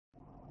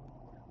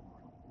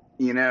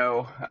You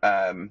know,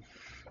 I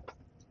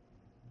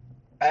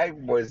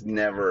was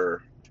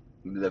never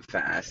the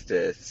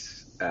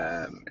fastest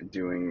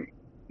doing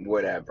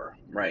whatever,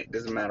 right?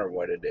 Doesn't matter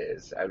what it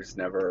is. I was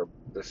never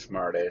the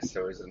smartest.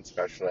 I was in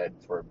special ed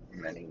for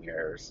many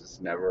years. It's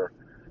never,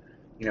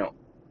 you know,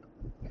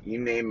 you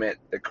name it,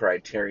 the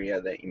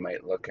criteria that you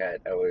might look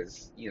at. I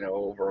was,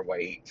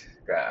 overweight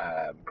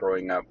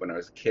growing up when I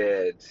was a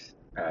kid,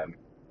 um,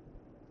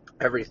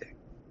 everything,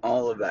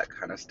 all of that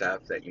kind of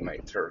stuff that you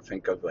might sort of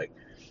think of like,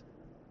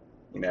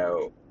 you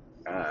know,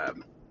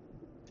 um,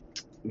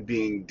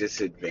 being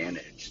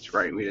disadvantaged,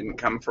 right? We didn't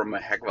come from a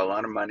heck of a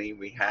lot of money.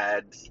 We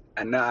had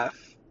enough,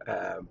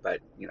 but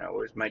it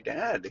was my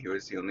dad. He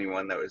was the only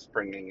one that was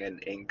bringing in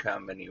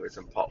income, and he was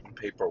a pulp and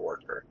paper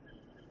worker.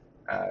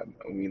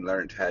 We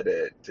learned how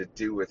to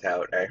do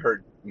without. I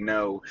heard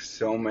no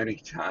so many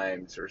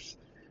times. There's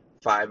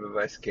five of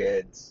us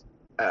kids,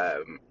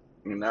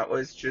 and that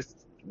was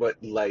just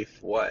what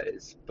life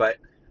was. But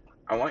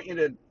I want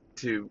you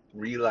to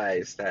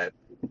realize that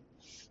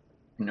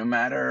no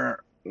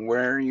matter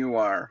where you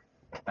are,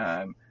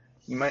 um,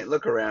 you might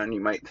look around,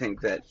 you might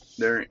think that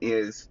there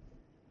is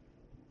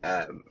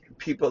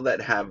people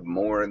that have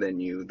more than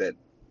you, that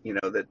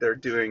that they're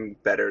doing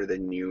better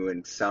than you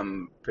in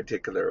some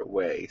particular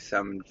way,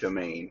 some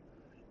domain,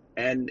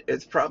 and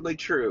it's probably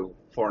true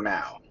for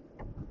now.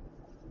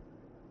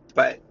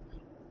 But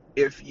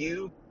if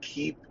you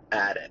keep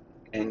at it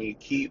and you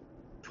keep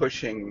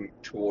pushing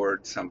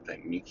towards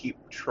something, you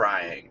keep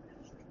trying,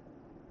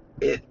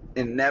 it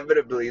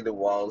inevitably the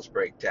walls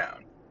break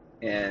down.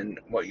 And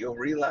what you'll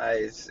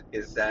realize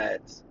is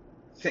that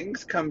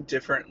things come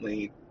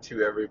differently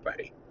to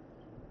everybody.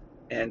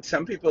 And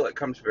some people it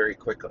comes very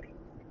quickly.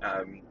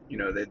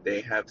 That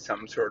they have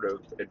some sort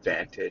of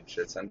advantage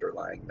that's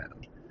underlying them.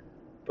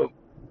 But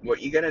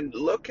what you got to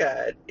look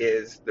at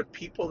is the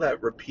people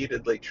that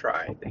repeatedly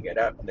try. They get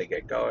up, they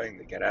get going,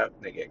 they get up,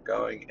 they get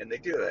going, and they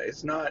do that.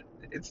 It's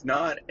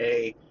not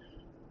a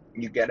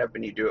you get up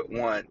and you do it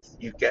once.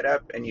 You get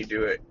up and you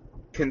do it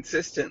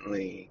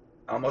consistently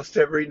almost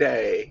every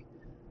day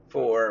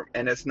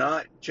and it's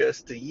not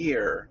just a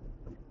year,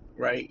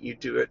 right? You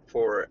do it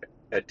for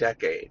a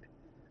decade.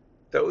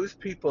 Those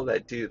people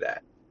that do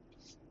that,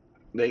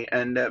 they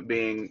end up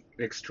being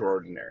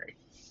extraordinary,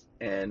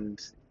 and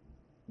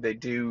they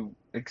do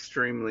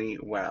extremely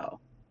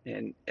well.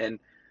 And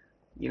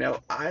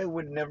I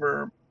would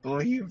never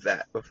believe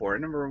that before. I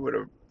never would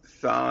have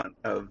thought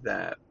of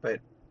that. But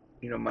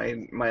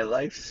my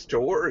life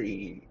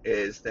story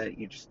is that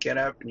you just get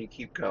up and you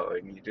keep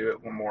going. You do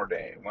it one more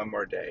day, one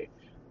more day.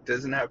 It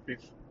doesn't have to be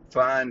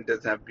fun. It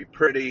doesn't have to be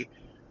pretty.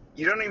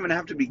 You don't even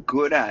have to be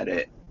good at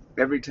it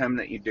every time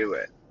that you do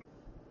it.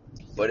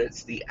 But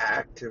it's the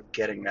act of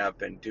getting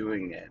up and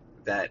doing it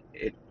that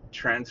it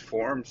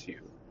transforms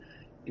you.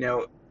 You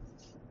know,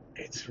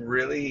 it's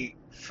really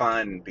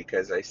fun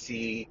because I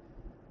see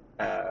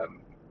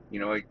um,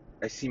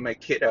 I see my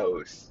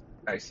kiddos,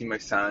 I see my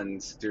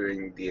sons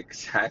doing the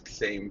exact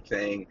same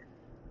thing.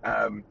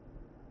 Um,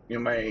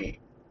 my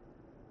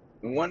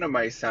one of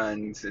my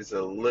sons is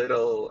a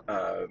little,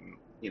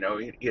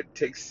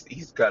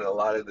 he's got a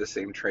lot of the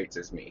same traits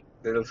as me.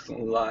 There's a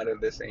lot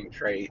of the same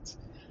traits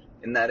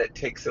in that it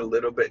takes a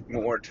little bit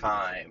more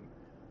time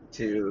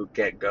to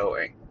get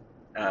going,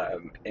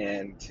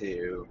 and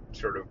to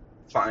sort of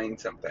find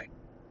something.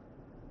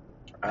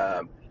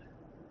 Um,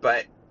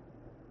 but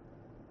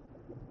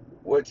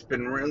what's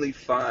been really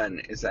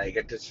fun is I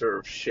get to sort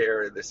of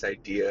share this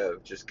idea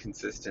of just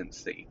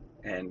consistency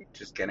and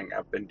just getting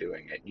up and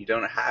doing it. You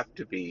don't have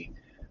to be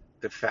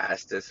the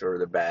fastest or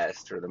the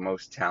best or the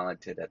most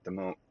talented at the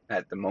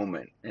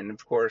moment. And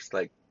of course,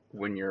 like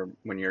when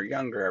you're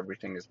younger,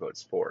 everything is about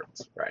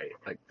sports, right?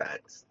 Like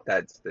that's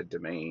the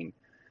domain.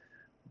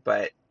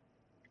 But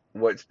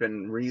what's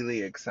been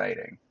really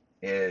exciting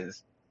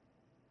is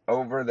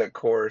over the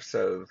course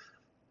of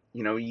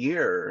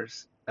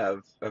years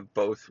of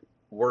both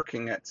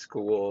working at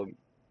school,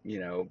 you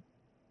know,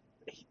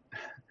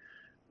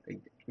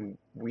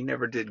 we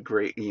never did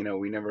great,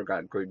 we never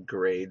got good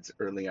grades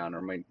early on,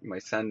 or my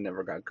son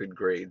never got good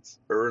grades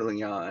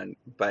early on.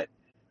 But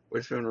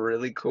what's been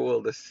really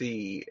cool to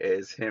see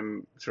is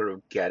him sort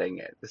of getting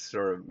it, this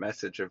sort of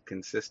message of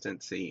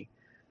consistency,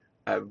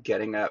 of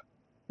getting up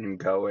and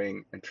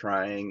going and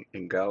trying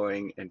and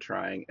going and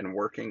trying and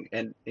working.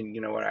 And you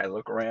know what? I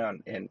look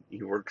around and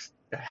he works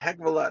a heck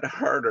of a lot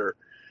harder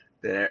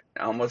than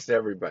almost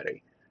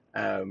everybody.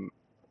 Um,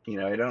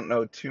 I don't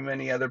know too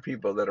many other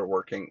people that are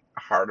working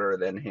harder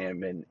than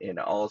him in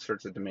all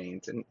sorts of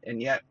domains.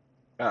 And yet,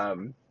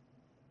 um,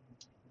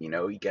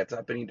 he gets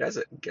up and he does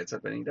it, gets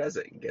up and he does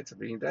it, he gets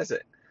up and he does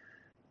it.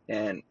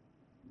 And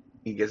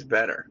he gets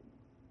better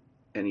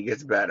and he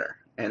gets better.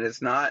 And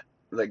it's not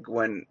like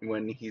when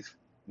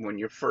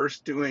you're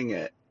first doing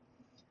it,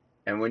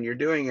 and when you're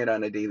doing it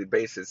on a daily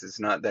basis,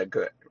 it's not that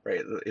good,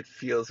 right? It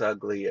feels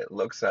ugly, it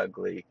looks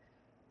ugly.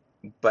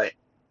 But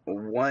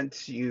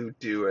once you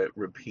do it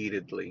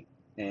repeatedly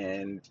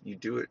and you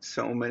do it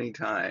so many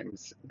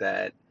times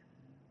that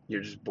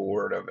you're just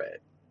bored of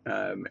it,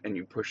 and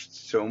you push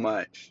so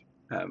much,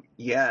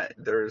 Yeah,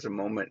 there is a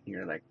moment and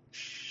you're like,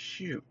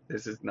 shoot,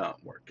 this is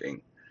not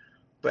working.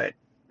 But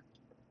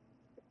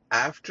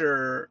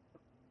after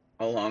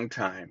a long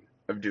time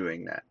of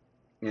doing that,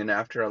 and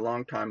after a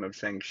long time of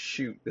saying,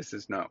 shoot, this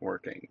is not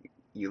working,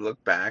 you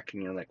look back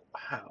and you're like,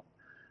 wow,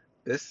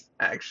 this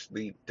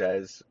actually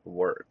does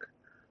work.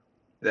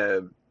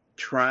 The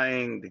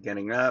trying, the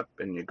getting up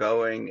and you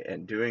going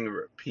and doing it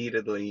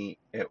repeatedly,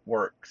 it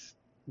works.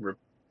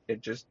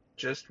 It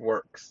just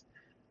works.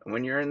 And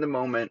when you're in the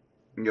moment,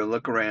 you'll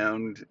look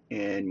around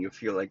and you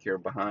feel like you're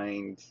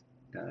behind.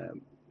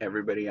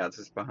 Everybody else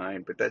is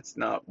behind, but that's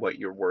not what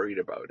you're worried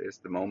about. Is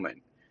the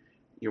moment.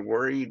 You're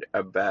worried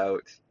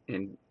about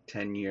in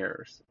 10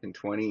 years, in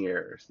 20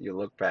 years. You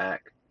look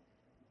back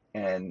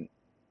and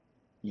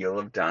you'll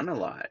have done a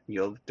lot.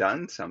 You'll have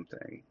done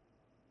something.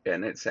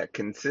 And it's that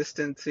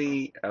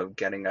consistency of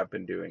getting up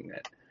and doing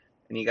it.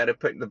 And you got to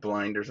put the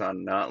blinders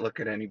on, not look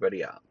at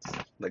anybody else.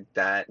 Like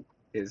that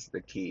is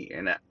the key.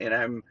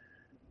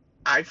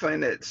 I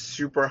find it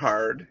super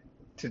hard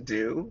to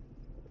do,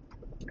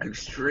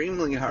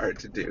 extremely hard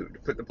to do, to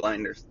put the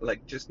blinders,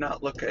 like just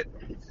not look at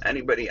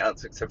anybody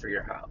else except for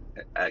your house,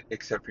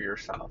 except for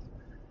yourself.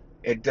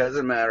 It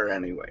doesn't matter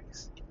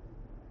anyways.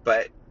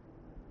 But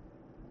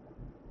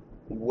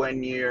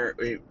when you're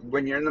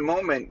in the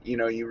moment,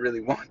 you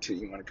really want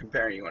to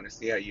compare, you want to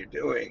see how you're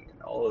doing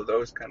and all of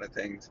those kind of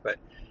things. But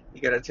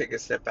you got to take a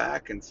step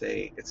back and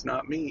say, it's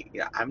not me.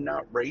 Yeah, I'm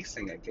not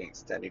racing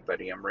against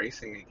anybody. I'm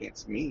racing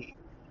against me,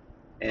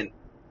 and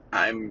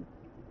I'm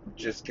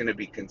just going to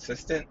be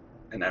consistent,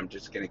 and I'm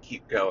just going to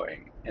keep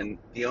going. And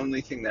the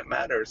only thing that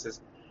matters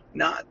is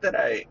not that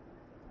I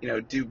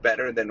do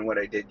better than what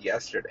I did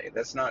yesterday.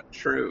 That's not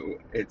true.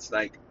 It's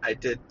like I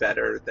did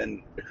better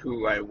than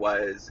who I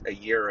was a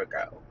year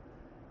ago.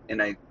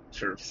 And I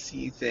sort of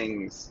see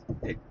things,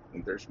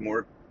 there's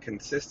more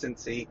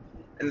consistency.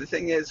 And the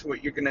thing is,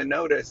 what you're going to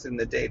notice in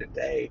the day to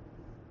day,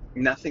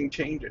 nothing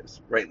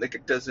changes, right? Like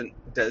it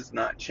does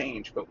not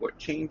change. But what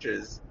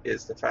changes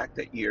is the fact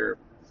that you're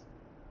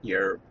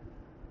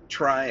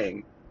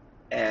trying,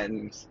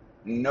 and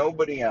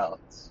nobody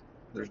else,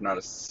 there's not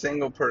a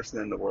single person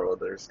in the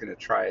world that's going to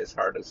try as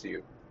hard as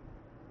you.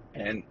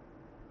 And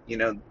you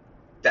know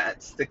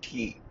that's the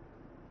key.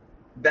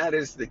 That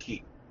is the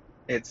key.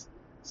 It's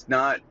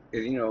not,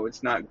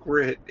 it's not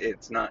grit,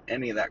 it's not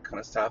any of that kind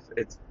of stuff.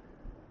 It's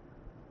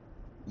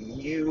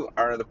you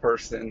are the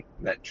person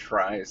that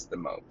tries the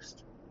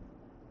most.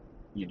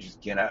 You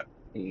just get up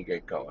and you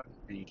get going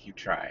and you keep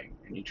trying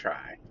and you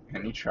try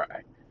and you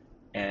try,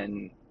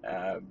 and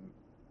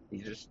you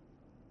just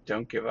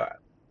don't give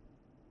up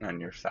on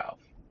yourself.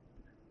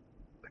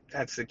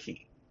 That's the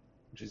key.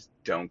 Just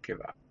don't give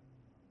up.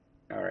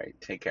 All right,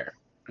 take care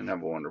and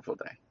have a wonderful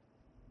day.